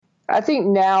I think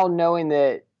now, knowing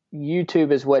that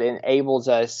YouTube is what enables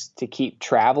us to keep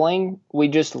traveling, we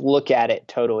just look at it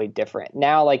totally different.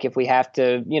 Now, like if we have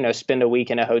to, spend a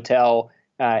week in a hotel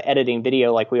editing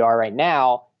video like we are right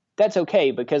now, that's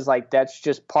okay, because like that's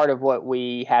just part of what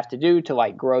we have to do to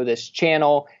like grow this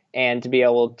channel and to be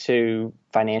able to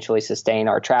financially sustain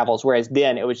our travels. Whereas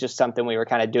then it was just something we were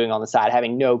kind of doing on the side,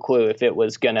 having no clue if it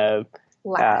was going to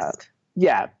last.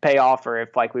 Pay off, or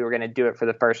if like we were going to do it for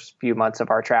the first few months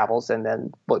of our travels and then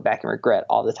look back and regret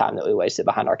all the time that we wasted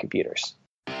behind our computers.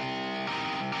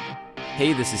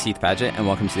 Hey, this is Heath Padgett, and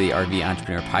welcome to the RVE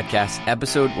Entrepreneur Podcast,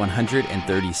 episode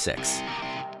 136.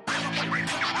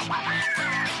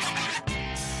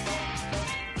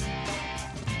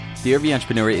 The RVE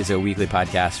Entrepreneur is a weekly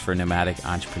podcast for nomadic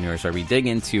entrepreneurs where we dig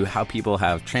into how people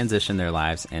have transitioned their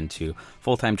lives into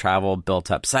full-time travel,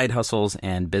 built up side hustles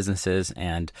and businesses,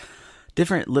 and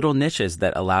different little niches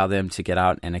that allow them to get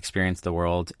out and experience the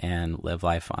world and live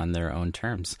life on their own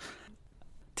terms.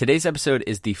 Today's episode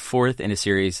is the fourth in a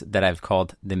series that I've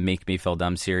called the Make Me Feel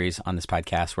Dumb series on this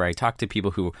podcast, where I talk to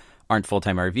people who aren't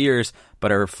full-time RVers,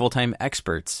 but are full-time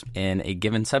experts in a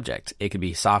given subject. It could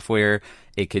be software,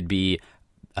 it could be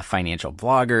a financial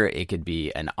blogger, it could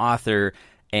be an author,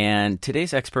 and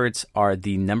today's experts are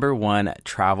the #1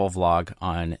 travel vlog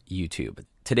on YouTube.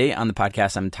 Today on the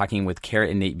podcast, I'm talking with Kara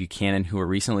and Nate Buchanan, who were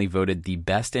recently voted the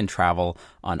best in travel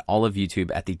on all of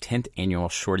YouTube at the 10th Annual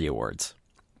Shorty Awards.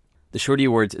 The Shorty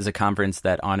Awards is a conference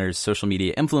that honors social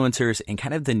media influencers and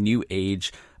kind of the new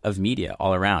age of media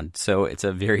all around. So it's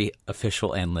a very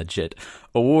official and legit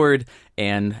award,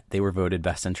 and they were voted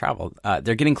best in travel.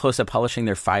 They're getting close to publishing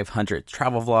their 500th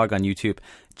travel vlog on YouTube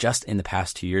just in the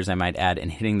past 2 years, I might add,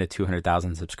 and hitting the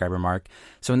 200,000 subscriber mark.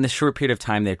 So in this short period of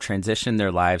time, they've transitioned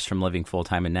their lives from living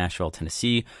full-time in Nashville,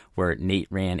 Tennessee, where Nate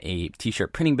ran a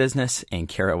t-shirt printing business and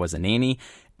Kara was a nanny,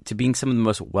 to being some of the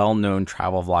most well-known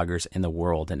travel vloggers in the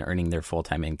world and earning their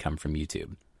full-time income from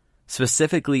YouTube.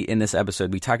 Specifically in this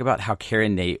episode, we talk about how Kara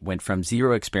and Nate went from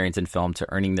zero experience in film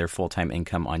to earning their full-time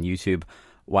income on YouTube,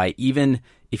 why even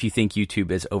if you think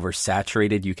YouTube is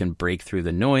oversaturated, you can break through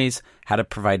the noise, how to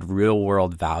provide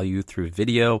real-world value through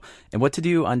video, and what to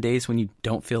do on days when you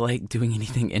don't feel like doing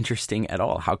anything interesting at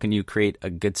all. How can you create a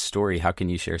good story? How can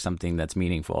you share something that's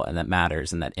meaningful and that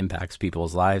matters and that impacts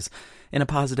people's lives in a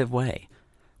positive way?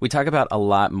 We talk about a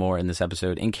lot more in this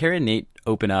episode, and Kara and Nate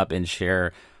open up and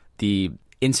share the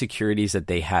insecurities that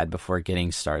they had before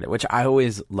getting started, which I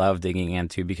always love digging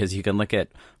into, because you can look at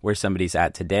where somebody's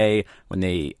at today when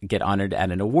they get honored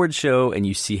at an award show and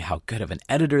you see how good of an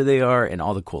editor they are and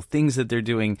all the cool things that they're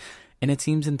doing. And it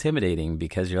seems intimidating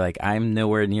because you're like, I'm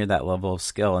nowhere near that level of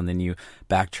skill. And then you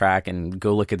backtrack and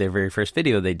go look at their very first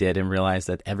video they did and realize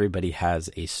that everybody has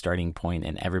a starting point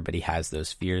and everybody has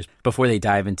those fears before they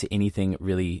dive into anything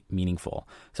really meaningful.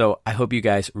 So I hope you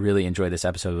guys really enjoy this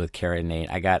episode with Kara and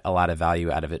Nate. I got a lot of value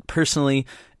out of it personally.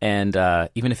 And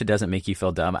even if it doesn't make you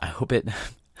feel dumb, I hope it...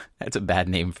 That's a bad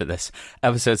name for this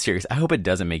episode series. I hope it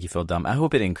doesn't make you feel dumb. I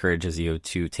hope it encourages you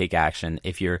to take action.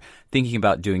 If you're thinking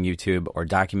about doing YouTube or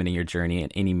documenting your journey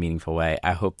in any meaningful way,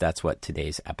 I hope that's what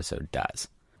today's episode does.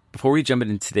 Before we jump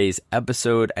into today's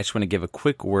episode, I just want to give a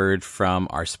quick word from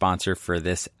our sponsor for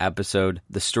this episode,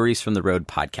 the Stories from the Road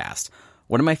podcast.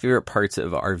 One of my favorite parts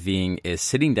of RVing is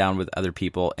sitting down with other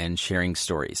people and sharing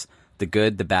stories. The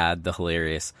good, the bad, the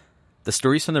hilarious. The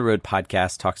Stories from the Road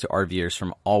podcast talks to RVers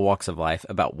from all walks of life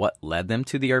about what led them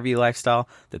to the RV lifestyle,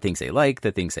 the things they like,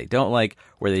 the things they don't like,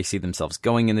 where they see themselves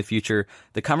going in the future.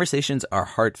 The conversations are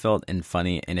heartfelt and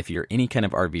funny, and if you're any kind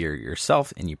of RVer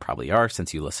yourself, and you probably are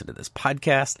since you listen to this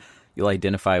podcast, you'll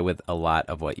identify with a lot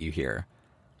of what you hear.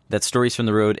 That's Stories from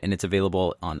the Road, and it's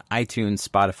available on iTunes,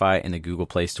 Spotify, and the Google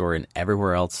Play Store, and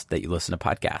everywhere else that you listen to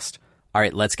podcasts. All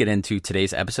right, let's get into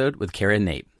today's episode with Kara and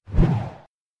Nate.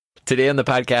 Today on the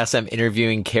podcast, I'm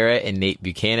interviewing Kara and Nate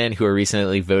Buchanan, who were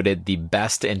recently voted the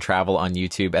best in travel on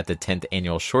YouTube at the 10th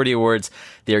Annual Shorty Awards.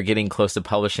 They are getting close to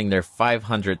publishing their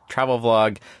 500th travel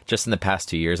vlog just in the past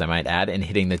 2 years, I might add, and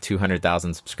hitting the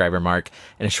 200,000 subscriber mark.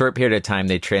 In a short period of time,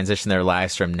 they transitioned their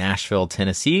lives from Nashville,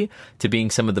 Tennessee, to being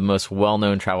some of the most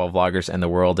well-known travel vloggers in the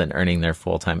world and earning their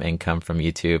full-time income from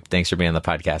YouTube. Thanks for being on the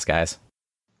podcast, guys.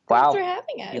 Wow. Thanks for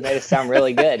having us. You made it sound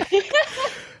really good.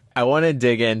 I want to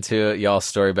dig into y'all's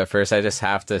story, but first I just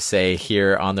have to say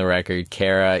here on the record,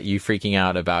 Kara, you freaking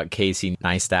out about Casey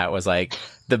Neistat was like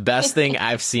the best thing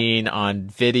I've seen on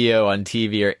video, on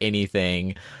TV, or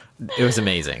anything. It was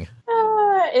amazing.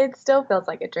 It still feels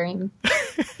like a dream.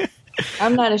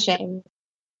 I'm not ashamed.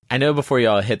 I know before you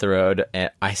all hit the road,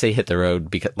 I say hit the road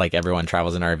because like everyone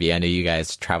travels in RV. I know you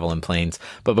guys travel in planes,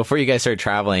 but before you guys started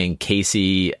traveling,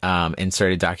 Casey and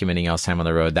started documenting y'all's time on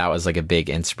the road, that was like a big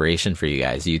inspiration for you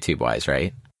guys, YouTube wise,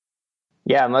 right?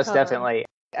 Yeah, most definitely.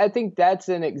 I think that's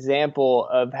an example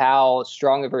of how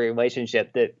strong of a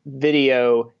relationship that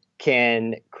video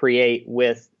can create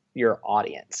with your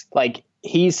audience. Like,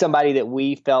 he's somebody that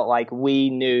we felt like we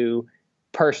knew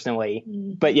personally,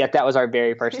 but yet that was our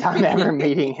very first time ever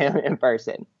meeting him in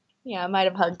person. Yeah, I might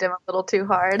have hugged him a little too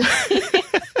hard.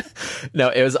 No,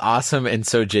 it was awesome and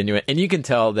so genuine. And you can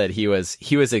tell that he was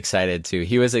excited too.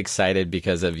 He was excited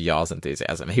because of y'all's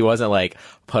enthusiasm. He wasn't like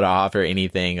put off or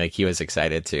anything. Like, he was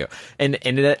excited too. And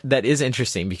that is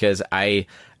interesting because I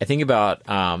think about,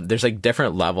 there's like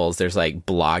different levels. There's like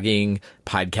blogging,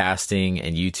 podcasting,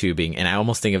 and YouTubing. And I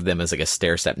almost think of them as like a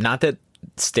stair step. Not that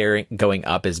going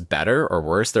up is better or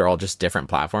worse. They're all just different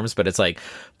platforms, but it's like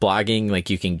blogging,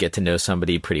 like you can get to know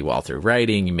somebody pretty well through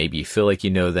writing. Maybe you feel like you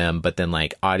know them, but then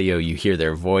like audio, you hear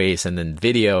their voice, and then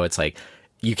video, it's like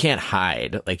you can't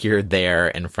hide, like you're there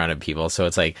in front of people. So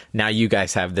it's like now you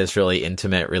guys have this really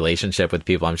intimate relationship with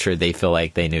people. I'm sure they feel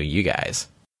like they knew you guys.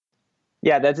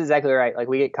 Yeah, that's exactly right. Like,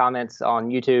 we get comments on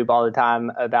YouTube all the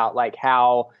time about like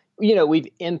how, you know, we've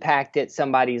impacted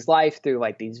somebody's life through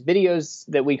like these videos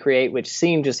that we create, which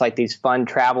seem just like these fun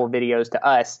travel videos to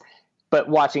us, but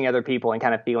watching other people and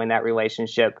kind of feeling that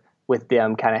relationship with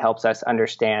them kind of helps us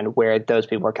understand where those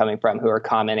people are coming from who are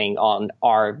commenting on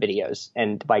our videos.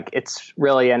 And like, it's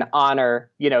really an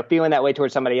honor, you know, feeling that way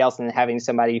towards somebody else and having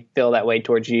somebody feel that way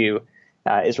towards you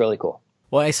is really cool.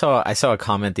 Well, I saw a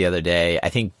comment the other day. I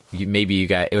think maybe you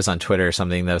got, it was on Twitter or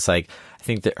something that was like, I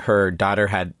think that her daughter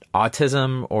had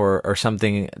autism or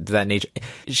something of that nature.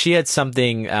 She had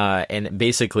something, and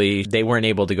basically they weren't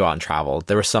able to go out and travel.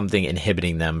 There was something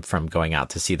inhibiting them from going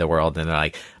out to see the world. And they're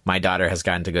like, my daughter has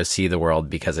gotten to go see the world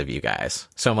because of you guys.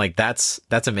 So I'm like, that's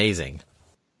amazing.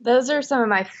 Those are some of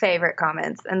my favorite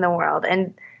comments in the world.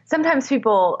 And sometimes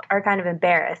people are kind of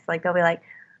embarrassed. Like, they'll be like,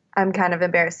 I'm kind of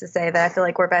embarrassed to say that I feel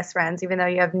like we're best friends, even though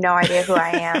you have no idea who I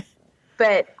am.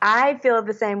 But I feel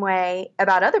the same way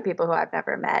about other people who I've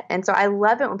never met. And so I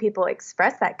love it when people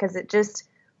express that, because it just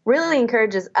really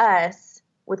encourages us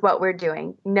with what we're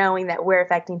doing, knowing that we're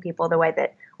affecting people the way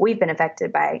that we've been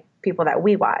affected by people that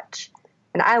we watch.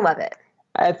 And I love it.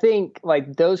 I think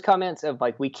like those comments of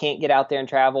like, we can't get out there and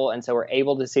travel, and so we're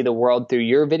able to see the world through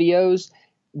your videos,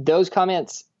 those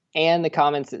comments and the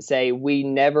comments that say, we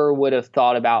never would have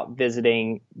thought about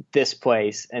visiting this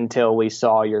place until we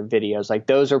saw your videos. Like,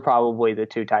 those are probably the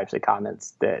two types of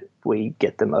comments that we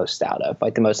get the most out of,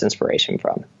 like the most inspiration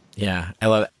from. Yeah, I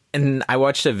love it. And I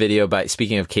watched a video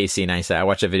speaking of Casey Neistat, I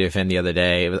watched a video of him the other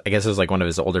day. I guess it was like one of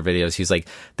his older videos. He's like,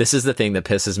 this is the thing that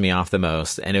pisses me off the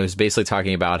most. And it was basically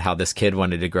talking about how this kid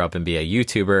wanted to grow up and be a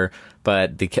YouTuber,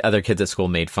 but the other kids at school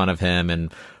made fun of him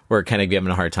and were kind of giving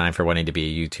him a hard time for wanting to be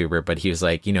a YouTuber. But he was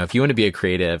like, you know, if you want to be a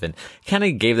creative, and kind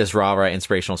of gave this rah-rah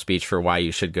inspirational speech for why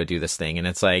you should go do this thing. And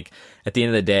it's like, at the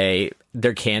end of the day,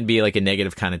 there can be like a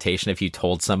negative connotation if you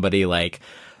told somebody like,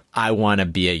 I want to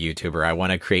be a YouTuber, I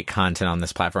want to create content on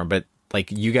this platform. But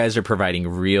like, you guys are providing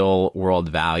real world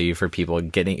value for people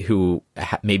who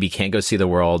maybe can't go see the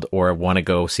world or want to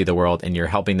go see the world, and you're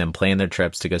helping them plan their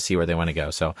trips to go see where they want to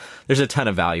go. So there's a ton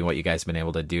of value in what you guys have been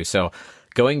able to do. So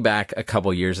going back a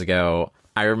couple years ago,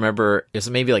 I remember it was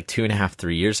maybe like 2.5,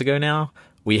 3 years ago now,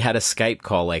 we had a Skype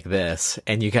call like this,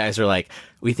 and you guys were like,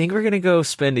 we think we're going to go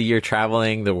spend a year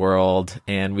traveling the world,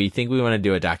 and we think we want to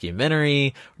do a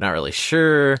documentary. We're not really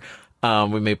sure.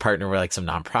 We may partner with like some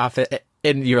nonprofit.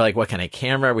 And you're like, what kind of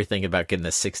camera? We're thinking about getting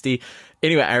the 60.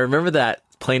 Anyway, I remember that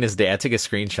plain as day. I took a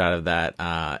screenshot of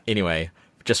that. Anyway,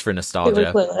 just for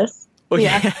nostalgia. Well,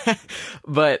 yeah.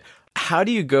 But how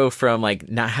do you go from like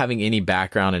not having any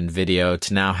background in video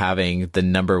to now having the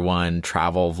 #1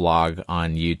 travel vlog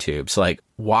on YouTube? So like,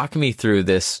 walk me through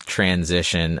this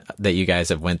transition that you guys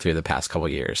have went through the past couple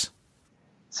years.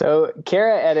 So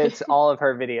Kara edits all of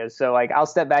her videos. So like, I'll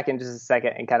step back in just a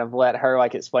second and kind of let her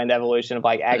like explain the evolution of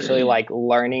like actually like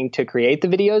learning to create the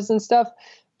videos and stuff.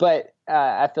 But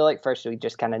I feel like first we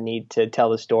just kind of need to tell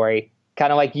the story.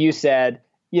 Kind of like you said,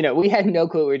 you know, we had no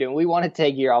clue what we were doing. We wanted to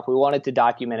take a year off. We wanted to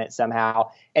document it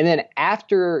somehow. And then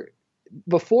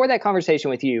before that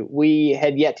conversation with you, we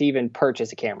had yet to even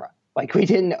purchase a camera. Like, we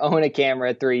didn't own a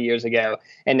camera 3 years ago,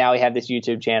 and now we have this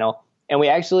YouTube channel. And we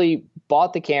actually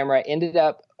bought the camera, ended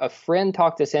up, a friend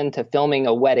talked us into filming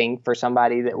a wedding for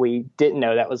somebody that we didn't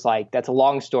know. That's a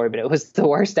long story, but it was the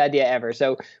worst idea ever.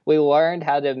 So we learned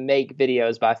how to make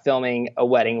videos by filming a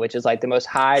wedding, which is like the most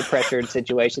high pressured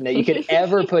situation that you could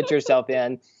ever put yourself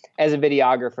in as a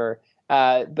videographer.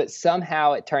 But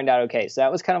somehow it turned out okay. So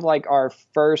that was kind of like our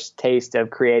first taste of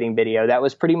creating video. That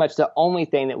was pretty much the only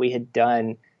thing that we had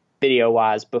done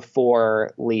video-wise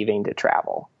before leaving to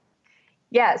travel.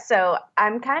 Yeah, so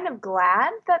I'm kind of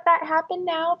glad that that happened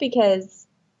now, because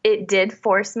it did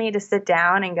force me to sit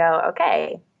down and go,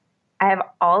 okay, I have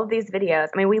all of these videos.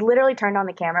 I mean, we literally turned on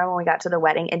the camera when we got to the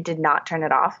wedding and did not turn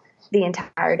it off the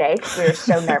entire day because we were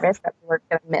so nervous that we were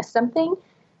going to miss something.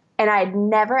 And I had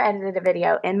never edited a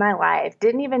video in my life,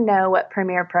 didn't even know what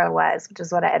Premiere Pro was, which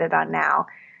is what I edit on now.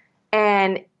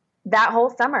 And that whole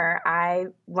summer, I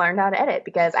learned how to edit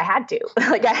because I had to.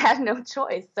 Like, I had no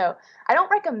choice. So I don't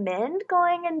recommend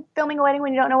going and filming a wedding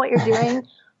when you don't know what you're doing,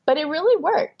 but it really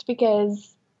worked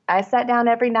because I sat down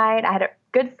every night. I had a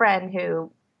good friend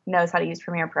who knows how to use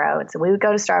Premiere Pro, and so we would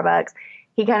go to Starbucks.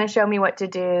 He kind of showed me what to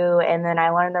do, and then I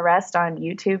learned the rest on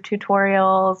YouTube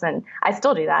tutorials, and I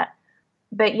still do that.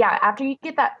 But yeah, after you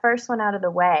get that first one out of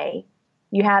the way,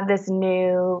 you have this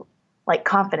new, like,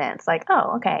 confidence, like,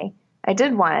 oh, okay, I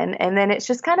did one. And then it's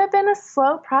just kind of been a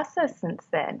slow process since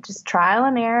then, just trial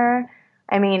and error.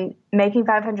 I mean, making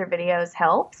 500 videos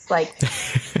helps, like,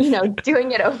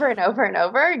 doing it over and over and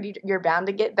over. You're bound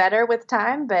to get better with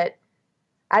time. But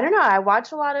I don't know. I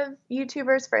watch a lot of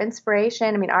YouTubers for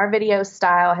inspiration. I mean, our video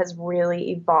style has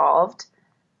really evolved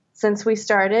since we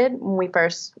started. When we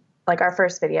first, like, our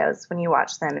first videos, when you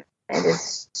watch them, it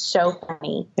is so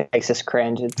funny. It makes us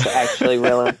cringe. It's actually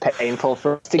really painful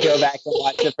for us to go back and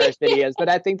watch the first videos. But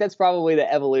I think that's probably the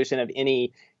evolution of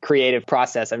any creative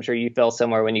process. I'm sure you feel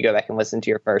somewhere when you go back and listen to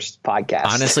your first podcast.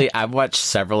 Honestly, I've watched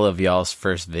several of y'all's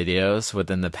first videos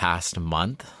within the past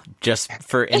month just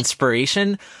for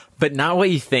inspiration. But not what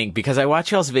you think, because I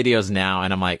watch y'all's videos now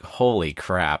and I'm like, holy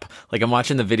crap. Like, I'm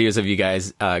watching the videos of you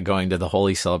guys going to the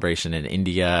Holi celebration in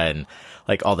India and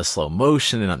like all the slow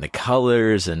motion and on the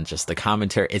colors and just the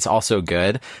commentary. It's all so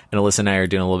good. And Alyssa and I are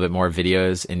doing a little bit more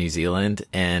videos in New Zealand.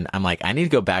 And I'm like, I need to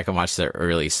go back and watch their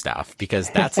early stuff because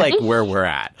that's like where we're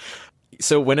at.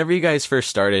 So whenever you guys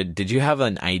first started, did you have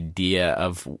an idea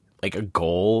of like a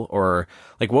goal, or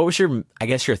like what was your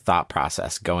thought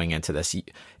process going into this?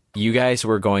 You guys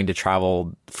were going to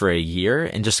travel for a year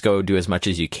and just go do as much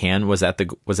as you can. Was that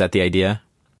the idea?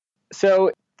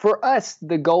 So for us,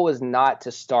 the goal was not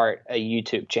to start a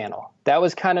YouTube channel. That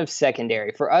was kind of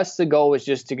secondary. For us, the goal was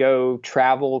just to go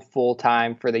travel full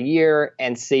time for the year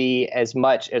and see as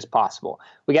much as possible.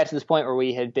 We got to this point where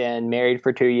we had been married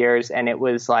for 2 years and it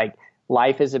was like,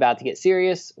 life is about to get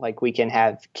serious. Like, we can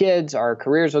have kids, our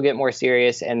careers will get more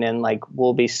serious, and then like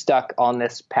we'll be stuck on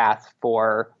this path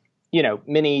for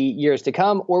many years to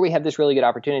come, or we have this really good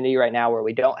opportunity right now where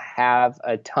we don't have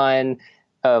a ton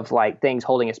of like things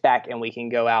holding us back, and we can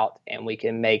go out and we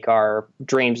can make our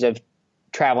dreams of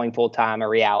traveling full time a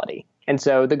reality. And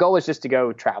so the goal was just to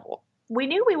go travel. We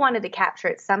knew we wanted to capture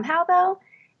it somehow, though.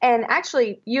 And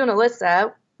actually, you and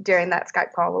Alyssa, during that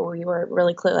Skype call where we were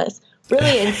really clueless,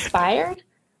 really inspired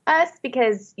us,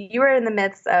 because you were in the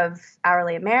midst of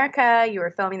Hourly America, you were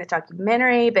filming the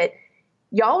documentary, but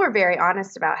y'all were very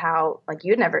honest about how, like,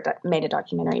 you'd never made a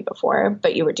documentary before,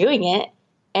 but you were doing it.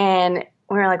 And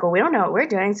we were like, well, we don't know what we're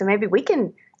doing, so maybe we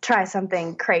can try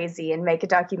something crazy and make a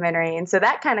documentary. And so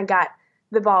that kind of got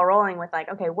the ball rolling with like,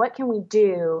 okay, what can we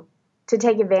do to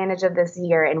take advantage of this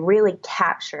year and really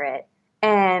capture it?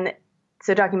 And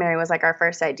so documentary was like our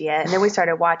first idea. And then we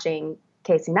started watching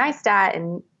Casey Neistat,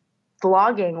 and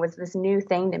vlogging was this new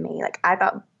thing to me. Like, I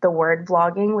thought the word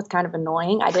vlogging was kind of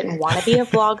annoying. I didn't want to be a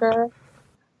vlogger.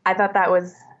 I thought that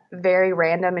was very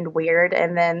random and weird.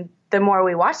 And then the more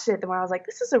we watched it, the more I was like,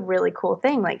 this is a really cool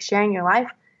thing, like sharing your life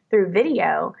through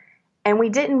video. And we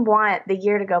didn't want the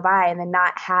year to go by and then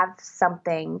not have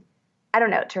something, I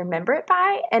don't know, to remember it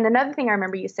by. And another thing I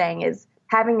remember you saying is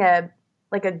having a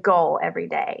goal every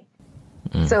day.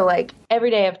 So like every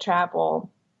day of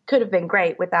travel could have been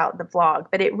great without the vlog,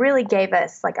 but it really gave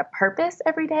us like a purpose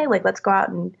every day. Like, let's go out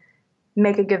and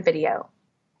make a good video.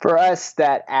 For us,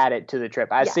 that added to the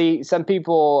trip. I see some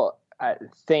people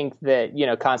think that,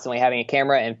 constantly having a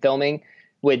camera and filming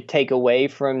would take away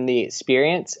from the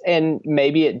experience. And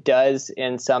maybe it does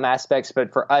in some aspects,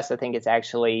 but for us, I think it's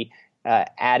actually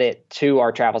added to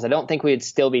our travels. I don't think we'd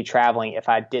still be traveling if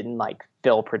I didn't like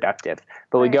feel productive,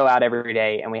 but we go out every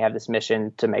day and we have this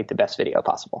mission to make the best video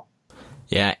possible.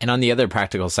 Yeah. And on the other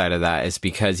practical side of that is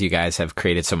because you guys have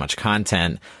created so much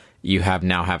content, you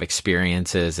now have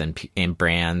experiences and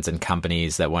brands and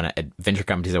companies that venture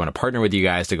companies that want to partner with you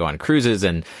guys to go on cruises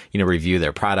and, review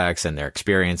their products and their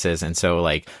experiences. And so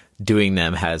like doing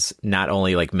them has not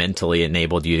only like mentally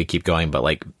enabled you to keep going, but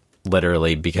like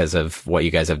literally because of what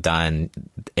you guys have done,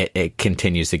 it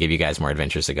continues to give you guys more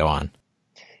adventures to go on.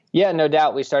 Yeah, no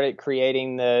doubt. We started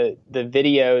creating the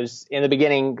videos in the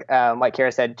beginning, like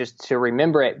Kara said, just to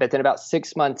remember it. But then about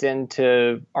 6 months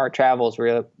into our travels,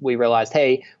 we realized,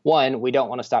 hey, one, we don't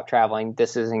want to stop traveling.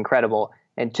 This is incredible.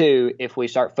 And two, if we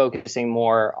start focusing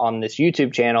more on this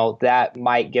YouTube channel, that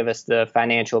might give us the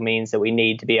financial means that we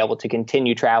need to be able to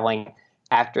continue traveling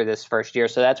after this first year.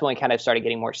 So that's when we kind of started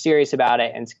getting more serious about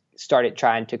it and started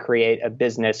trying to create a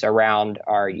business around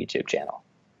our YouTube channel.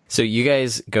 So you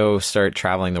guys go start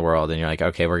traveling the world and you're like,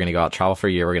 okay, we're going to go out travel for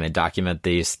a year. We're going to document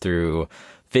these through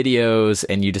videos,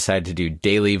 and you decide to do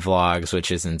daily vlogs,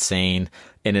 which is insane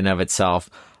in and of itself.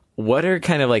 What are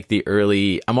kind of like the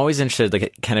early, I'm always interested,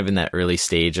 like kind of in that early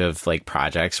stage of like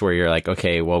projects where you're like,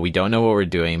 okay, well, we don't know what we're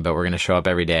doing, but we're going to show up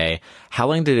every day. How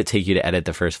long did it take you to edit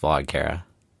the first vlog, Kara?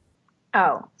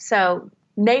 Oh, so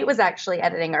Nate was actually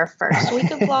editing our first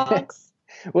week of vlogs.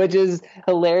 Which is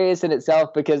hilarious in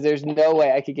itself because there's no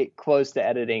way I could get close to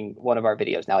editing one of our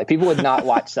videos now. Like, people would not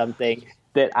watch something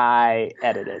that I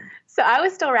edited. So I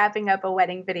was still wrapping up a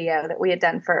wedding video that we had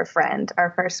done for a friend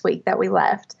our first week that we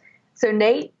left. So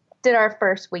Nate did our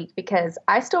first week because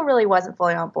I still really wasn't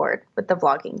fully on board with the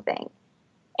vlogging thing.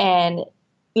 And,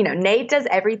 you know, Nate does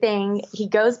everything. He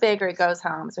goes big or he goes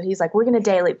home. So he's like, we're going to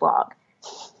daily vlog.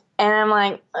 And I'm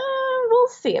like, we'll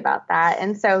see about that.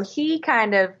 And so he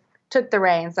kind of took the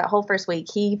reins that whole first week.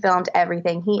 He filmed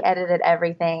everything. He edited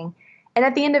everything. And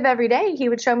at the end of every day, he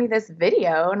would show me this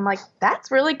video. And I'm like, that's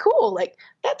really cool. Like,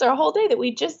 that's our whole day that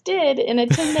we just did in a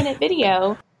 10-minute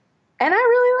video. And I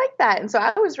really like that. And so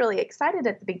I was really excited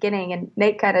at the beginning. And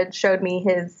Nate kind of showed me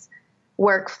his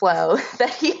workflow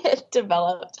that he had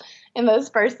developed in those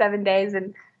first 7 days.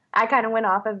 And I kind of went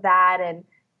off of that. And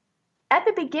at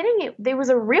the beginning, there was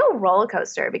a real roller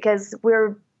coaster because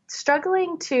we're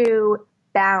struggling to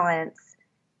balance.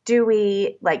 Do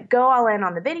we like go all in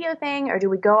on the video thing, or do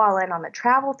we go all in on the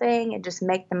travel thing and just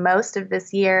make the most of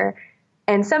this year?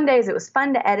 And some days it was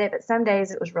fun to edit, but some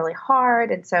days it was really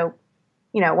hard. And so,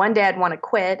 you know, one day I'd want to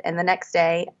quit, and the next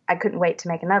day I couldn't wait to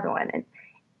make another one. And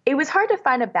it was hard to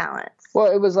find a balance.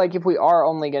 Well, it was like, if we are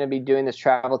only going to be doing this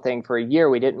travel thing for a year,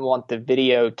 we didn't want the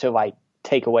video to like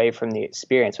take away from the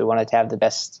experience. We wanted to have the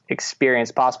best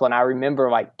experience possible. And I remember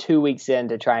like 2 weeks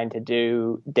into trying to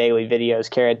do daily videos,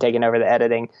 Kara had taken over the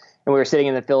editing, and we were sitting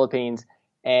in the Philippines,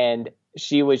 and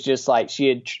she was just like,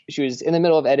 she was in the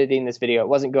middle of editing this video. It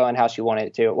wasn't going how she wanted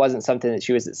it to. It wasn't something that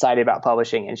she was excited about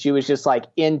publishing. And she was just like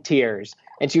in tears.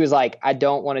 And she was like, I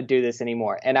don't want to do this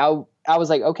anymore. And I was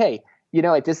like, okay, you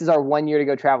know, like, this is our 1 year to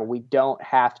go travel. We don't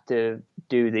have to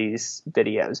do these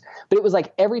videos. But it was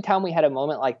like every time we had a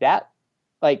moment like that,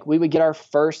 like, we would get our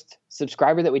first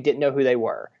subscriber that we didn't know who they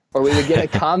were, or we would get a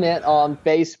comment on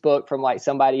Facebook from like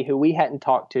somebody who we hadn't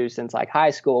talked to since like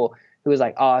high school, who was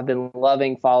like, oh, I've been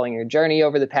loving following your journey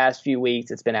over the past few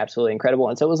weeks. It's been absolutely incredible.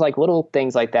 And so it was like little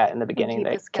things like that in the beginning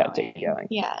that kept it going.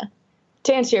 Yeah.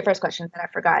 To answer your first question that I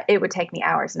forgot, it would take me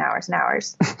hours and hours and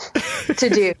hours to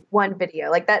do one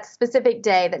video. Like that specific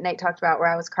day that Nate talked about where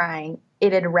I was crying,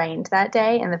 it had rained that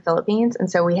day in the Philippines. And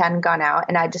so we hadn't gone out,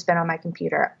 and I'd just been on my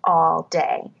computer all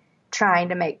day trying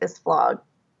to make this vlog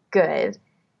good.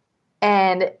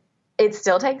 And it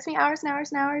still takes me hours and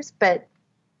hours and hours, but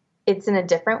it's in a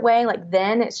different way. Like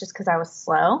then it's just because I was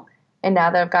slow. And now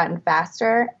that I've gotten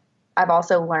faster, I've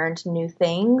also learned new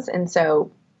things. And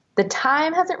so the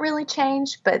time hasn't really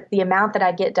changed, but the amount that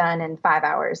I get done in 5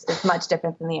 hours is much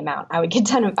different than the amount I would get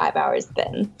done in 5 hours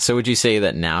then. So would you say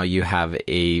that now you have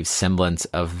a semblance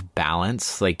of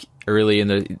balance? Like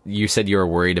early you said you were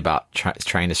worried about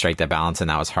trying to strike that balance, and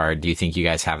that was hard. Do you think you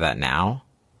guys have that now?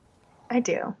 I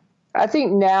do. I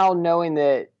think now, knowing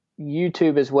that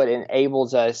YouTube is what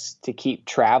enables us to keep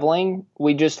traveling,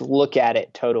 we just look at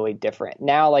it totally different.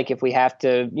 Now, like, if we have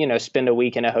to, you know, spend a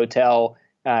week in a hotel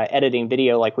editing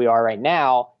video like we are right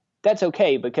now, that's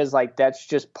okay, because like that's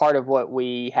just part of what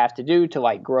we have to do to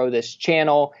like grow this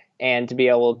channel and to be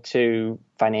able to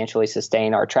financially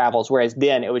sustain our travels. Whereas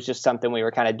then it was just something we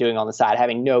were kind of doing on the side,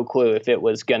 having no clue if it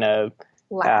was going to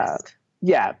last.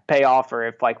 Pay off, or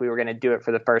if like we were going to do it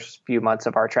for the first few months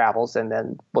of our travels and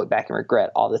then look back and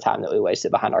regret all the time that we wasted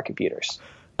behind our computers.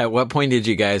 At what point did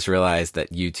you guys realize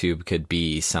that YouTube could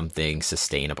be something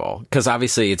sustainable? Because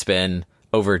obviously it's been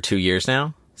over 2 years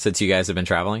now since you guys have been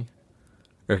traveling,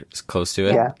 or close to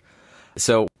it. Yeah.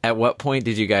 So at what point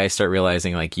did you guys start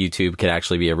realizing like YouTube could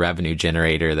actually be a revenue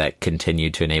generator that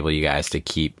continued to enable you guys to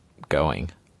keep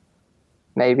going?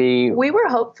 Maybe we were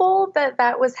hopeful that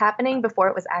that was happening before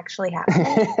it was actually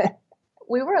happening.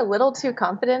 We were a little too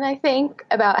confident, I think,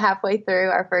 about halfway through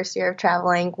our first year of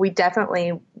traveling. We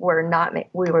definitely were not,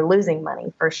 we were losing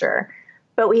money for sure,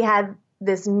 but we had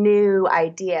this new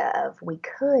idea of we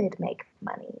could make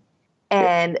money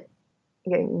And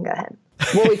you can go ahead.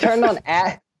 Well, we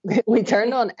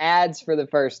turned on ads for the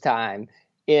first time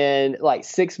in like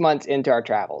 6 months into our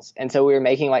travels. And so we were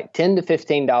making like $10 to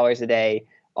 $15 a day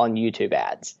on YouTube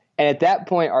ads. And at that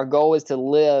point, our goal was to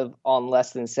live on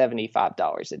less than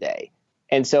 $75 a day.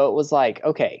 And so it was like,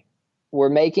 okay, we're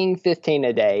making 15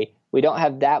 a day. We don't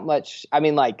have that much. I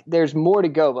mean, like, there's more to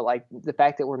go, but like the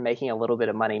fact that we're making a little bit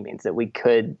of money means that we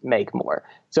could make more.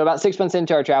 So about 6 months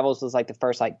into our travels was like the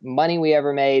first like money we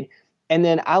ever made. And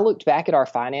then I looked back at our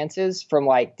finances from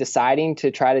like deciding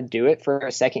to try to do it for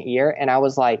a second year. And I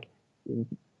was like,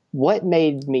 what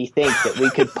made me think that we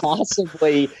could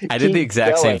possibly I did the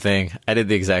exact going? same thing. I did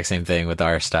the exact same thing with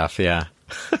our stuff. Yeah.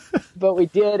 But we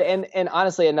did. And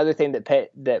honestly, another thing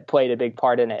that played a big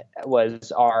part in it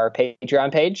was our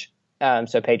Patreon page.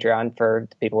 So Patreon, for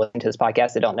the people listening to this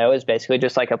podcast that don't know, is basically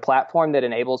just like a platform that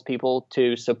enables people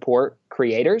to support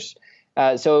creators.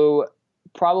 So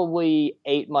probably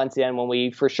 8 months in, when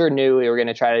we for sure knew we were going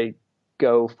to try to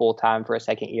go full time for a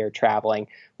second year traveling,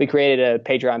 we created a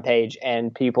Patreon page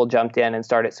and people jumped in and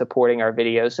started supporting our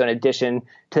videos. So in addition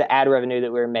to the ad revenue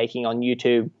that we were making on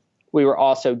YouTube, we were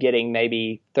also getting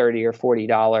maybe $30 or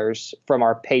 $40 from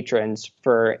our patrons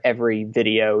for every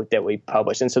video that we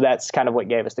published. And so that's kind of what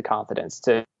gave us the confidence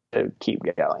to keep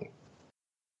going.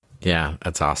 Yeah,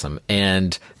 that's awesome.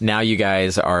 And now you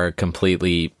guys are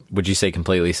completely, would you say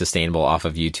completely sustainable off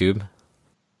of YouTube?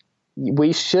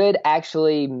 We should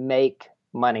actually make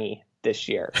money this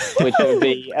year, which would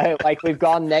be like we've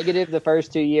gone negative the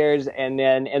first 2 years. And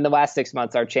then in the last 6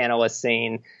 months, our channel has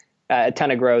seen a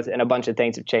ton of growth and a bunch of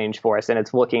things have changed for us. And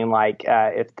it's looking like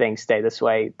if things stay this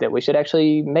way, that we should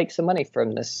actually make some money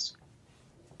from this.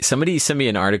 Somebody sent me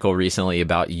an article recently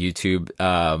about YouTube.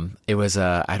 It was,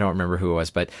 I don't remember who it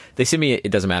was, but they sent me,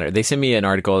 it doesn't matter. They sent me an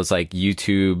article. It's like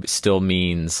YouTube still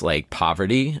means like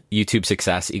poverty. YouTube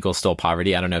success equals still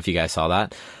poverty. I don't know if you guys saw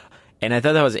that. And I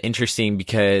thought that was interesting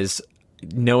because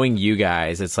knowing you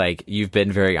guys, it's like you've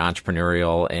been very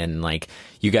entrepreneurial, and like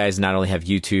you guys not only have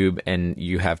YouTube and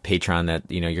you have Patreon that,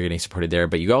 you know, you're getting supported there,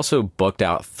 but you also booked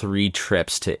out 3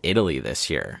 trips to Italy this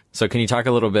year. So can you talk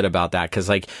a little bit about that? Because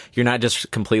like you're not just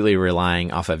completely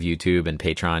relying off of YouTube and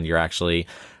Patreon, you're actually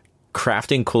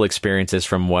crafting cool experiences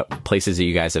from what places that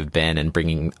you guys have been and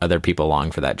bringing other people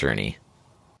along for that journey.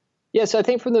 Yeah, so I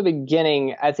think from the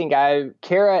beginning,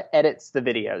 Kara edits the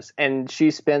videos, and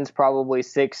she spends probably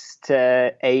 6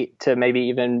 to 8 to maybe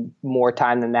even more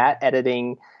time than that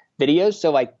editing videos.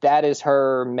 So like that is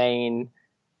her main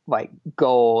like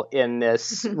goal in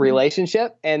this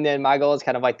relationship. And then my goal is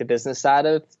kind of like the business side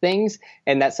of things.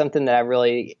 And that's something that I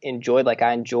really enjoyed. Like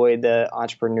I enjoy the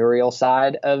entrepreneurial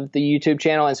side of the YouTube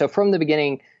channel. And so from the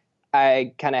beginning,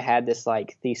 I kind of had this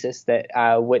like thesis that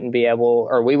we wouldn't be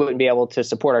able to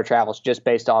support our travels just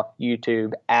based off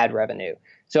YouTube ad revenue.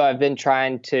 So I've been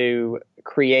trying to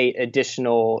create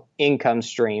additional income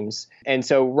streams. And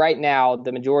so right now,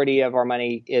 the majority of our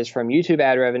money is from YouTube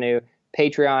ad revenue.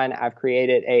 Patreon, I've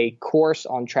created a course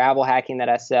on travel hacking that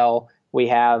I sell. We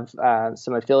have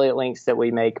some affiliate links that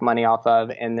we make money off of.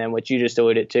 And then what you just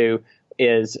alluded to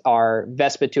is our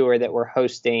Vespa tour that we're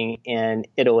hosting in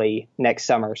Italy next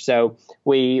summer. So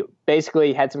we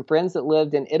basically had some friends that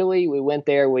lived in Italy. We went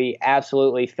there. We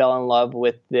absolutely fell in love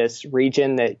with this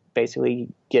region that basically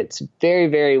gets very,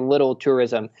 very little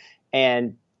tourism,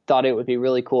 and thought it would be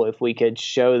really cool if we could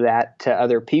show that to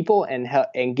other people and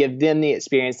give them the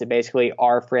experience that basically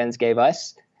our friends gave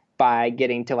us by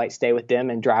getting to like stay with them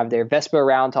and drive their Vespa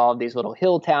around to all of these little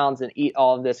hill towns and eat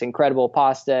all of this incredible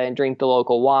pasta and drink the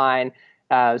local wine.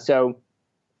 So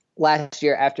last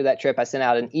year after that trip, I sent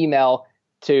out an email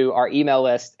to our email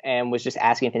list and was just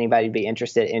asking if anybody would be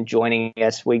interested in joining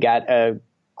us. We got a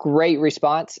great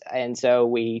response. And so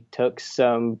we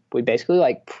basically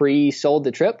like pre-sold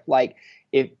the trip.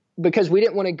 Because we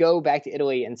didn't want to go back to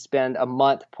Italy and spend a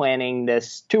month planning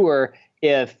this tour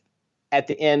if at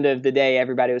the end of the day,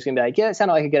 everybody was going to be like, yeah, it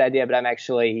sounded like a good idea, but I'm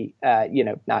actually,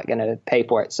 not going to pay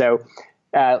for it. So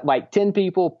like 10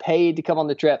 people paid to come on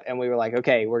the trip, and we were like,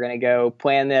 okay, we're going to go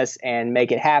plan this and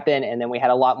make it happen. And then we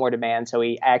had a lot more demand. So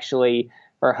we actually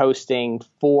are hosting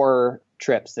 4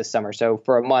 trips this summer. So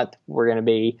for a month, we're going to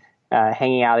be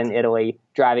hanging out in Italy,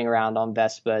 driving around on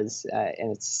Vespas,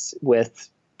 and it's with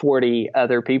 40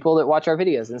 other people that watch our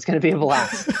videos, and it's going to be a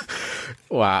blast.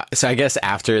 Wow. So I guess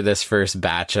after this first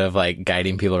batch of like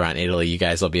guiding people around Italy, you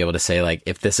guys will be able to say like,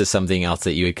 if this is something else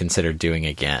that you would consider doing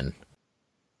again.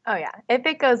 Oh yeah. If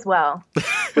it goes well,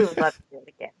 we would love to do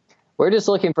it again. We're just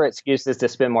looking for excuses to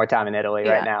spend more time in Italy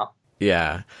right now.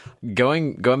 Yeah.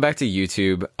 Going back to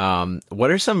YouTube,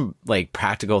 what are some like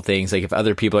practical things, like if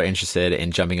other people are interested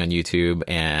in jumping on YouTube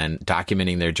and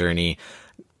documenting their journey,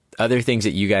 other things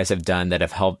that you guys have done that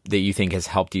have helped, that you think has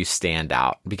helped you stand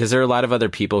out? Because there are a lot of other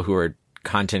people who are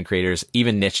content creators,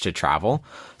 even niche to travel.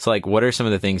 So like, what are some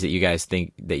of the things that you guys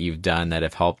think that you've done that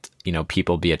have helped, you know,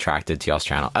 people be attracted to y'all's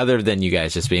channel, other than you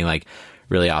guys just being like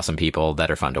really awesome people that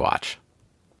are fun to watch?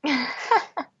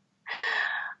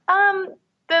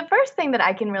 The first thing that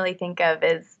I can really think of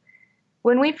is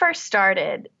when we first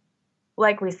started,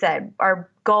 like we said, our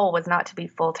goal was not to be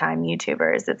full-time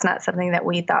YouTubers. It's not something that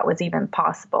we thought was even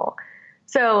possible.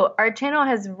 So our channel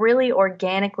has really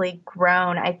organically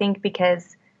grown, I think,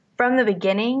 because from the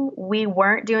beginning, we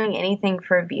weren't doing anything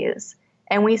for views.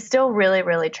 And we still really,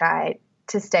 really try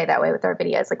to stay that way with our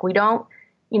videos. Like, we don't,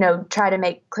 you know, try to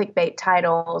make clickbait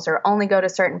titles or only go to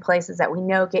certain places that we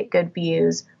know get good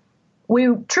views. We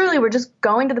truly were just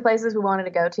going to the places we wanted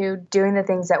to go to, doing the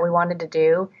things that we wanted to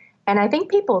do. And I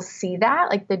think people see that,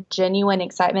 like the genuine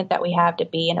excitement that we have to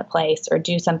be in a place or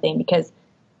do something because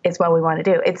it's what we want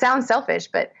to do. It sounds selfish,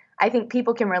 but I think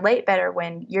people can relate better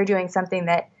when you're doing something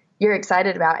that you're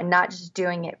excited about and not just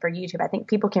doing it for YouTube. I think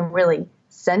people can really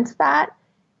sense that,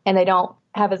 and they don't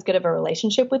have as good of a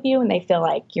relationship with you, and they feel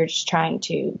like you're just trying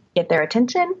to get their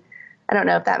attention. I don't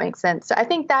know if that makes sense. So I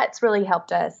think that's really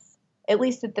helped us, at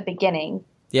least at the beginning.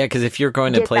 Yeah, because if you're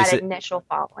going to places, that initial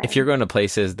following. If you're going to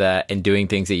places that and doing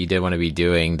things that you did want to be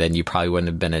doing, then you probably wouldn't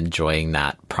have been enjoying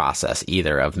that process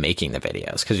either of making the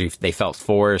videos, because they felt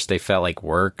forced, they felt like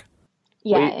work.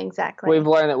 Yeah, exactly. We've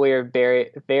learned that we are very,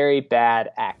 very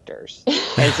bad actors.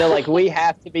 And so, like, we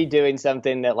have to be doing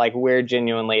something that, like, we're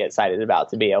genuinely excited about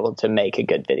to be able to make a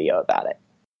good video about it.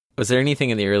 Was there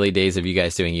anything in the early days of you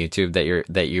guys doing YouTube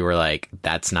that you were like,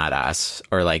 that's not us,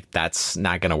 or like, that's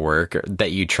not going to work, or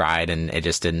that you tried and it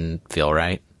just didn't feel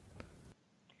right?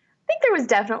 I think there was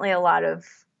definitely a lot of,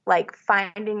 like,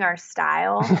 finding our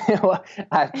style. Well,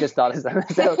 I just thought of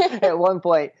something. So at one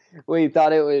point we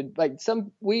thought it would, like,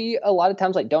 we a lot of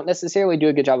times, like, don't necessarily do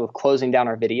a good job of closing down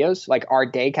our videos. Like, our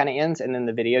day kind of ends and then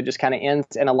the video just kind of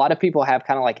ends. And a lot of people have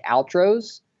kind of like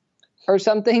outros or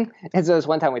something. And so this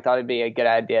one time we thought it'd be a good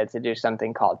idea to do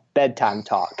something called bedtime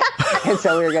talk. And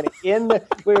so we were going to end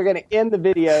the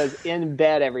videos in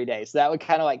bed every day. So that would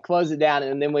kind of like close it down,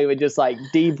 and then we would just like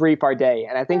debrief our day.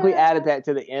 And I think we added that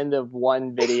to the end of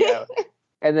one video.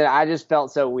 And then I just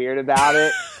felt so weird about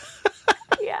it.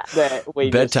 Yeah. That we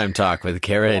bedtime talk with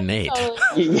Kara and Nate.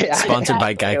 Yeah, sponsored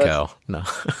by Geico. No.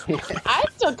 I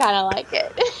still kind of like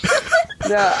it.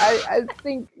 No, I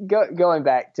think going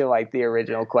back to like the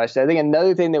original question, I think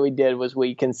another thing that we did was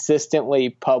we consistently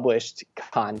published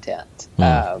content.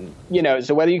 You know,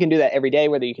 so whether you can do that every day,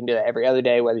 whether you can do that every other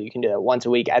day, whether you can do that once a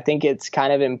week, I think it's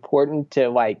kind of important to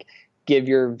like give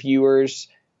your viewers,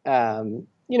 you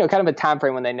know, kind of a time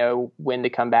frame when they know when to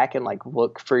come back and like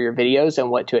look for your videos and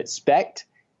what to expect.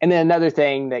 And then another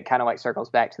thing that kind of like circles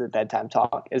back to the bedtime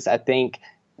talk is I think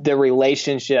the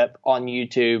relationship on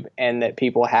YouTube and that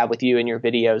people have with you and your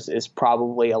videos is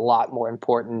probably a lot more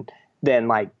important than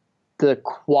like the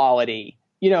quality,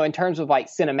 you know, in terms of like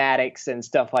cinematics and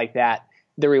stuff like that.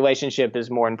 The relationship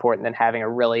is more important than having a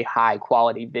really high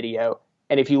quality video.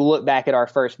 And if you look back at our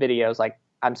first videos, like,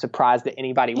 I'm surprised that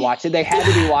anybody watched it. They had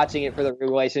to be watching it for the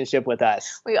relationship with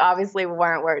us. We obviously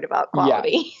weren't worried about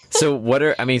quality. Yeah. So what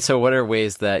are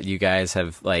ways that you guys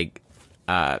have like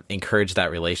encouraged that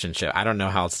relationship? I don't know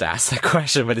how else to ask that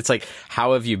question, but it's like,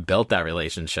 how have you built that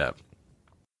relationship?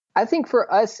 I think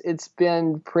for us, it's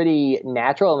been pretty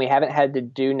natural, and we haven't had to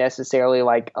do necessarily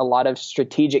like a lot of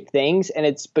strategic things. And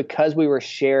it's because we were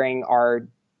sharing our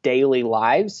daily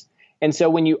lives. And so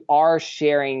when you are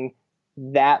sharing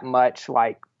that much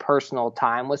like personal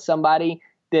time with somebody,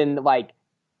 then like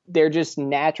they're just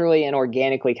naturally and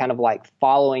organically kind of like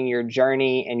following your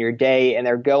journey and your day, and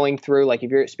they're going through, like, if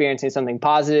you're experiencing something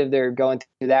positive, they're going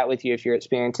through that with you. If you're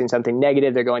experiencing something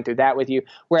negative, they're going through that with you.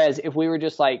 Whereas if we were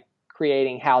just like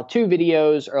creating how-to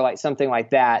videos or like something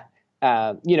like that,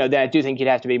 you know, then I do think you'd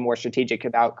have to be more strategic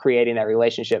about creating that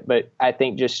relationship. But I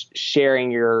think just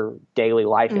sharing your daily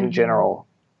life in general,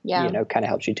 Yeah. you know, kind of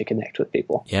helps you to connect with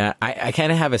people. Yeah, I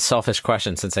kind of have a selfish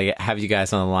question since I have you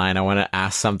guys on the line. I want to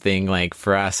ask something, like,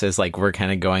 for us is like, we're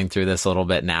kind of going through this a little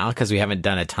bit now because we haven't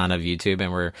done a ton of YouTube,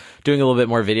 and we're doing a little bit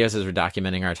more videos as we're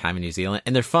documenting our time in New Zealand,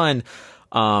 and they're fun.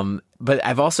 But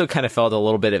I've also kind of felt a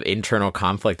little bit of internal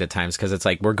conflict at times because it's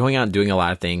like we're going out and doing a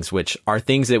lot of things, which are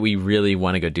things that we really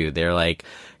want to go do. They're like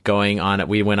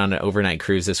we went on an overnight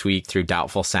cruise this week through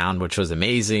Doubtful Sound, which was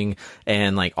amazing.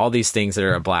 And like all these things that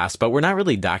are a blast, but we're not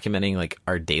really documenting like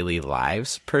our daily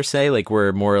lives per se. Like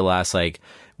we're more or less like,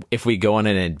 if we go on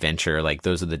an adventure, like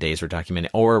those are the days we're documenting,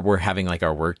 or we're having like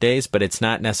our work days, but it's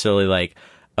not necessarily like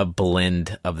a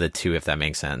blend of the two, if that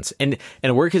makes sense. And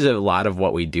work is a lot of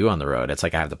what we do on the road. It's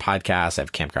like I have the podcast, I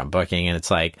have campground booking, and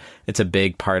it's like it's a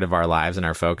big part of our lives and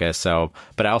our focus. So,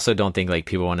 but I also don't think like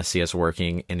people want to see us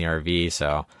working in the RV.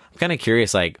 So I'm kind of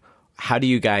curious, like, how do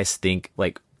you guys think,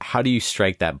 like, how do you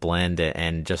strike that blend,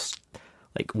 and just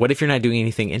like, what if you're not doing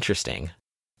anything interesting?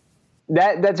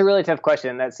 That's a really tough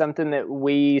question. That's something that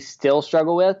we still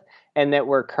struggle with, and that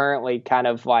we're currently kind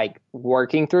of like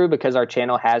working through, because our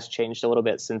channel has changed a little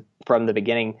bit from the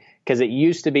beginning, because it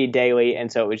used to be daily.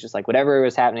 And so it was just like whatever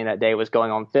was happening that day was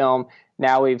going on film.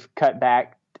 Now we've cut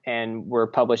back and we're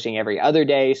publishing every other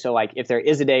day. So like if there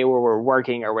is a day where we're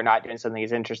working or we're not doing something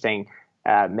that's interesting,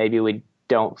 maybe we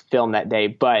don't film that day,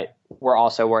 but we're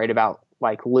also worried about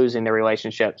like losing the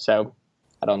relationship. So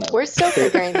I don't know. We're still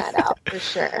figuring that out for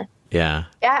sure. Yeah.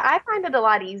 Yeah, I find it a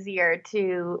lot easier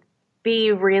to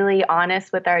be really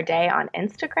honest with our day on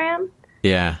Instagram.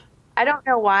 Yeah. I don't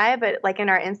know why, but like in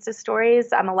our Insta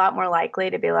stories, I'm a lot more likely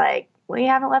to be like, we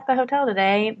haven't left the hotel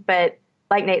today. But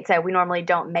like Nate said, we normally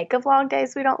don't make a vlog day,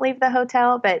 so we don't leave the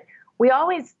hotel, but we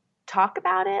always talk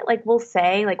about it. Like we'll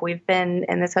say like we've been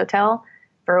in this hotel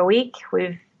for a week.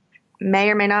 We've may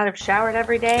or may not have showered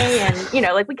every day. And, you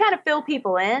know, like we kind of fill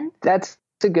people in. That's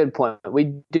a good point.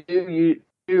 We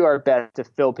do our best to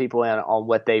fill people in on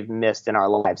what they've missed in our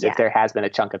lives, if there has been a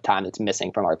chunk of time that's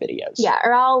missing from our videos. Yeah,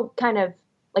 or I'll kind of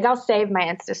like I'll save my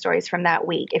Insta stories from that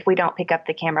week if we don't pick up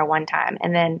the camera one time,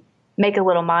 and then make a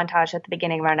little montage at the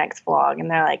beginning of our next vlog. And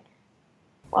they're like,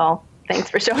 well, thanks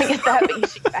for showing us that, but you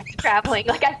should get back to traveling.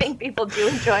 Like I think people do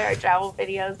enjoy our travel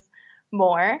videos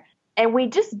more, and we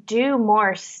just do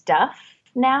more stuff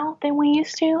now than we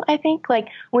used to. I think like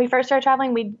when we first started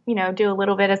traveling, we do a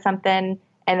little bit of something,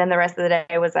 and then the rest of the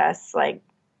day was us like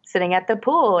sitting at the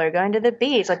pool or going to the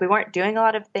beach. Like we weren't doing a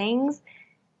lot of things.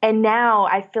 And now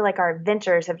I feel like our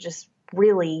adventures have just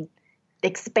really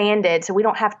expanded. So we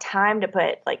don't have time to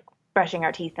put like brushing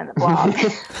our teeth in the vlog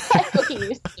like we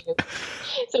used to.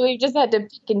 So we've just had to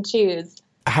pick and choose.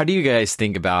 How do you guys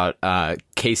think about,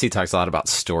 Casey talks a lot about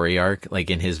story arc,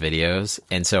 like in his videos.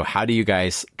 And so how do you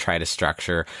guys try to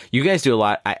structure, you guys do a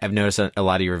lot. I've noticed a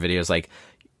lot of your videos, like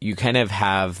you kind of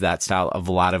have that style of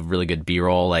a lot of really good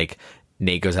B-roll. Like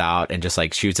Nate goes out and just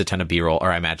like shoots a ton of B-roll,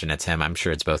 or I imagine it's him. I'm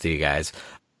sure it's both of you guys.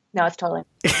 No, it's totally.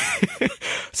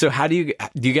 So how do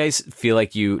you guys feel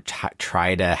like you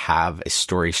try to have a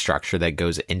story structure that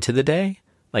goes into the day?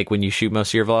 Like when you shoot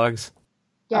most of your vlogs?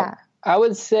 Yeah. I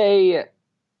would say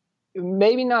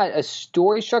maybe not a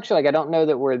story structure. Like I don't know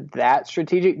that we're that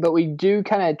strategic, but we do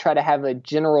kind of try to have a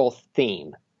general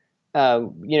theme.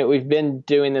 We've been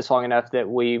doing this long enough that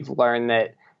we've learned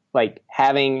that like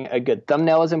having a good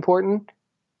thumbnail is important.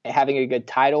 Having a good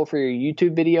title for your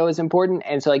YouTube video is important.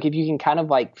 And so like if you can kind of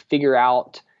like figure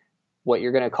out what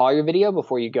you're going to call your video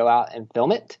before you go out and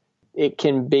film it, that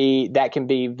can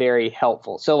be very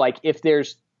helpful. So like if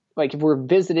we're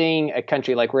visiting a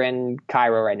country, like we're in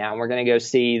Cairo right now and we're going to go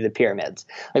see the pyramids,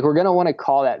 like we're going to want to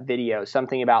call that video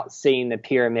something about seeing the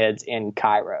pyramids in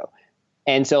Cairo.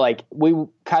 And so like we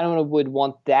kind of would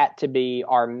want that to be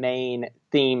our main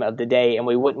theme of the day, and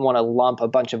we wouldn't want to lump a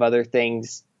bunch of other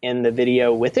things in the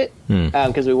video with it,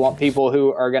 because we want people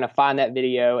who are going to find that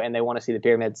video and they want to see the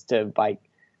pyramids to like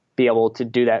be able to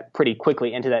do that pretty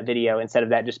quickly into that video, instead of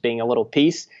that just being a little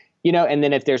piece, and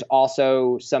then if there's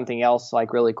also something else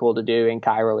like really cool to do in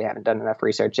Cairo, we haven't done enough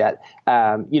research yet,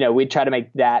 we try to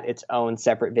make that its own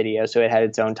separate video, so it had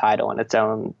its own title and its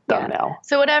own thumbnail. Yeah.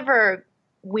 So whatever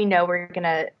we know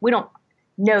we don't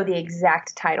know the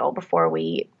exact title before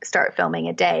we start filming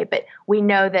a day, but we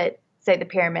know that, say, the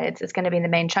pyramids is going to be the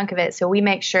main chunk of it. So we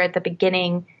make sure at the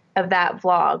beginning of that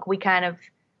vlog, we kind of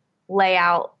lay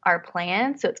out our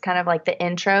plan. So it's kind of like the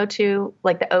intro to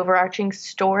like the overarching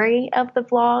story of the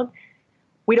vlog.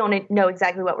 We don't know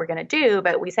exactly what we're going to do,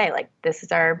 but we say like, this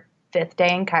is our 5th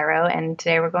day in Cairo and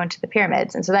today we're going to the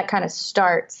pyramids. And so that kind of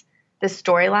starts the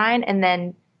storyline. And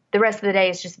then the rest of the day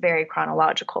is just very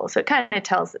chronological. So it kind of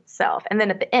tells itself. And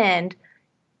then at the end,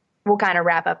 we'll kind of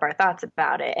wrap up our thoughts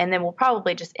about it. And then we'll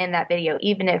probably just end that video,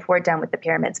 even if we're done with the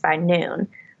pyramids by noon.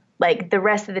 Like the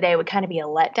rest of the day would kind of be a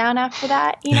letdown after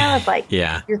that. If like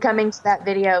you're coming to that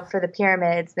video for the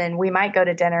pyramids, then we might go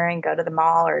to dinner and go to the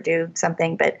mall or do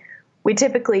something. But we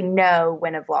typically know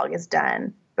when a vlog is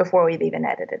done before we've even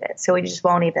edited it. So we just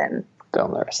won't even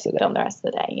film the rest of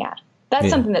the day. Yeah. That's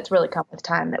something that's really come with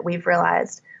time that we've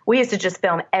realized. We used to just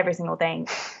film every single thing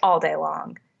all day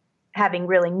long, having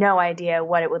really no idea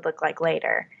what it would look like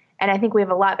later. And I think we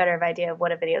have a lot better of idea of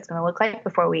what a video is going to look like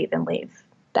before we even leave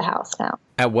the house now.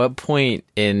 At what point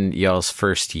in y'all's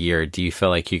first year do you feel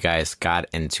like you guys got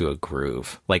into a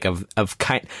groove, like of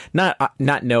kind, not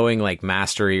knowing like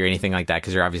mastery or anything like that,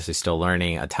 because you're obviously still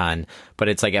learning a ton, but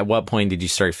it's like, at what point did you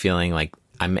start feeling like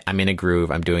I'm in a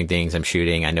groove, I'm doing things, I'm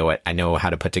shooting, I know how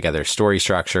to put together story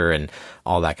structure and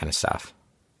all that kind of stuff?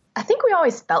 I think we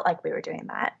always felt like we were doing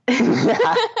that.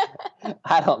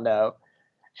 I don't know.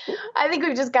 I think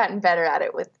we've just gotten better at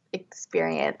it with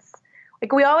experience.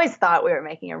 Like, we always thought we were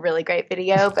making a really great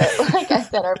video, but like I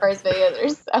said, our first videos are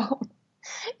so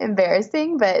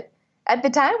embarrassing. But at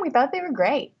the time, we thought they were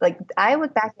great. Like, I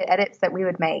look back at edits that we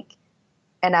would make,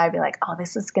 and I'd be like, oh,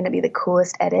 this is going to be the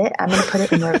coolest edit. I'm going to put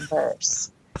it in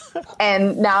reverse.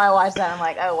 And now I watch that, I'm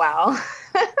like, oh, wow.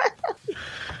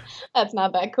 That's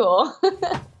not that cool.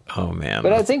 Oh, man.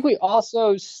 But I think we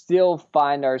also still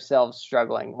find ourselves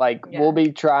struggling. Like, we'll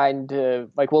be trying to,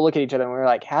 like, we'll look at each other and we're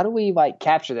like, how do we, like,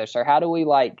 capture this? Or how do we,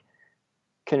 like,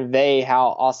 convey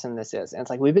how awesome this is? And it's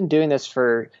like, we've been doing this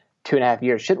for 2.5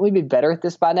 years. Shouldn't we be better at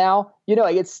this by now? You know,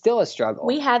 like, it's still a struggle.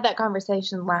 We had that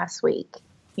conversation last week.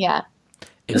 Yeah.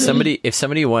 If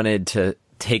somebody wanted to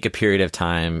take a period of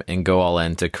time and go all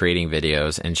into creating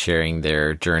videos and sharing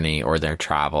their journey or their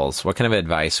travels, what kind of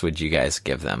advice would you guys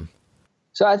give them?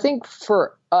 So I think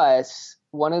for us,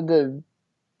 one of the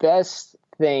best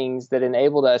things that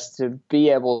enabled us to be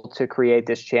able to create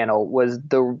this channel was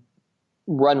the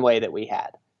runway that we had.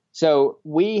 So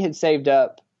we had saved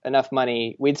up enough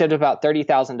money. We'd saved up about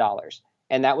 $30,000.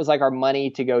 And that was like our money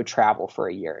to go travel for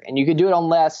a year. And you could do it on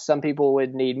less. Some people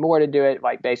would need more to do it,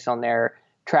 like based on their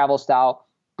travel style.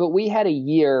 But we had a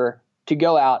year to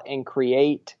go out and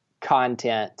create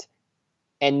content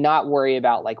and not worry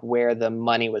about like where the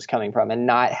money was coming from, and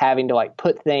not having to like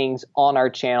put things on our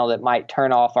channel that might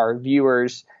turn off our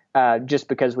viewers just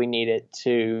because we need it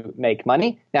to make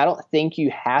money. Now, I don't think you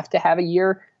have to have a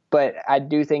year, but I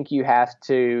do think you have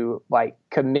to like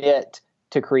commit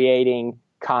to creating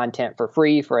content for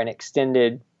free for an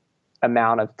extended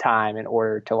amount of time in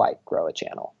order to like grow a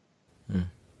channel.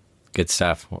 Good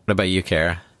stuff. What about you,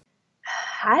 Kara?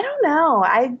 I don't know.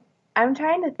 I'm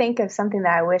trying to think of something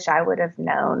that I wish I would have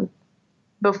known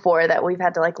before that we've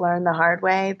had to like learn the hard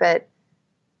way. But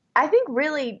I think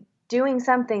really doing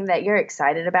something that you're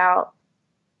excited about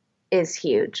is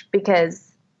huge,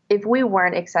 because if we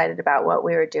weren't excited about what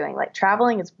we were doing, like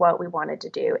traveling is what we wanted to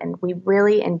do, and we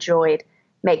really enjoyed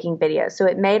making videos. So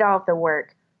it made all of the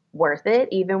work worth it,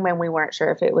 even when we weren't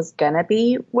sure if it was going to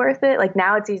be worth it. Like,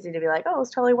 now it's easy to be like, oh,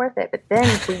 it's totally worth it. But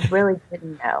then we really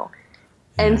didn't know.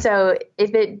 And so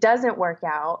if it doesn't work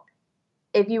out,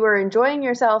 if you were enjoying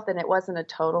yourself, then it wasn't a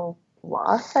total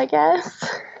loss, I guess.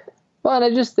 Well, and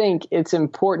I just think it's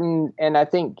important, and I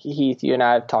think, Heath, you and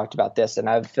I have talked about this, and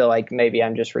I feel like maybe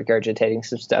I'm just regurgitating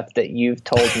some stuff that you've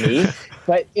told me,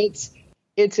 but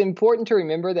it's important to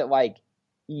remember that, like,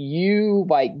 you,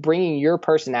 like, bringing your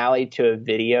personality to a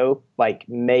video, like,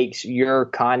 makes your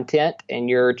content and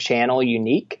your channel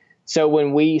unique. So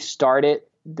when we started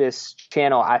this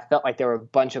channel, I felt like there were a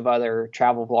bunch of other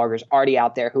travel vloggers already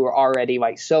out there who are already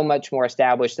like so much more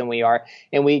established than we are.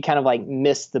 And we kind of like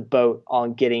missed the boat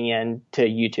on getting into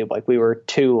YouTube. Like, we were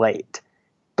too late.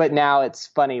 But now it's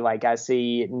funny, like I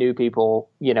see new people,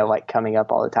 you know, like coming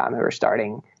up all the time who are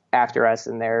starting after us,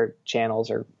 and their channels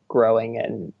are growing.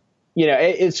 And, you know,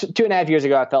 it's 2.5 years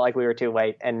ago, I felt like we were too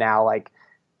late. And now, like,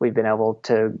 we've been able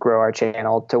to grow our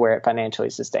channel to where it financially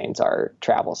sustains our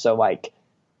travel. So, like,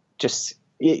 just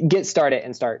get started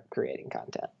and start creating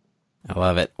content. I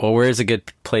love it. Well, where is a good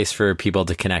place for people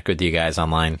to connect with you guys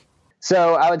online?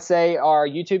 So I would say our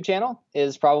YouTube channel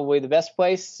is probably the best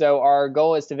place. So our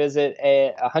goal is to visit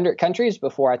 100 countries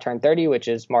before I turn 30, which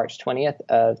is March 20th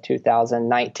of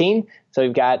 2019. So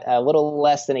we've got a little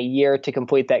less than a year to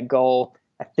complete that goal.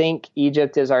 I think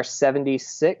Egypt is our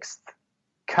 76th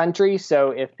country. So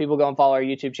if people go and follow our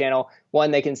YouTube channel,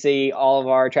 one, they can see all of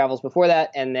our travels before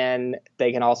that, and then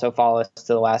they can also follow us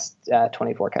to the last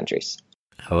 24 countries.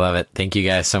 I love it. Thank you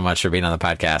guys so much for being on the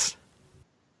podcast.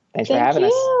 Thanks for having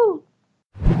us.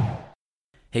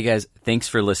 Hey guys, thanks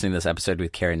for listening to this episode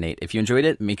with Kara and Nate. If you enjoyed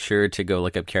it, make sure to go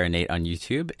look up Kara and Nate on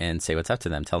YouTube and say what's up to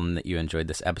them. Tell them that you enjoyed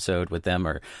this episode with them,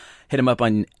 or hit them up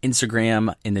on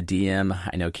Instagram in the DM.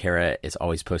 I know Kara is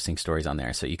always posting stories on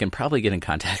there, so you can probably get in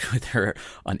contact with her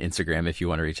on Instagram if you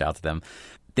want to reach out to them.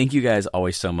 Thank you guys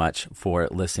always so much for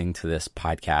listening to this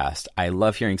podcast. I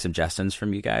love hearing suggestions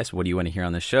from you guys. What do you want to hear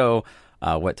on the show?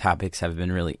 What topics have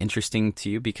been really interesting to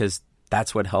you? Because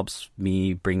that's what helps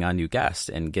me bring on new guests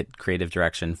and get creative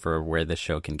direction for where this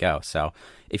show can go. So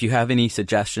if you have any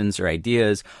suggestions or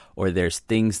ideas, or there's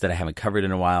things that I haven't covered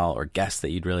in a while, or guests that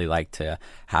you'd really like to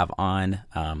have on,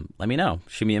 let me know.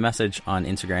 Shoot me a message on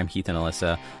Instagram. Heath and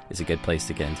Alyssa is a good place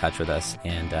to get in touch with us.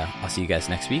 And I'll see you guys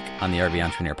next week on the RV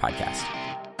Entrepreneur Podcast.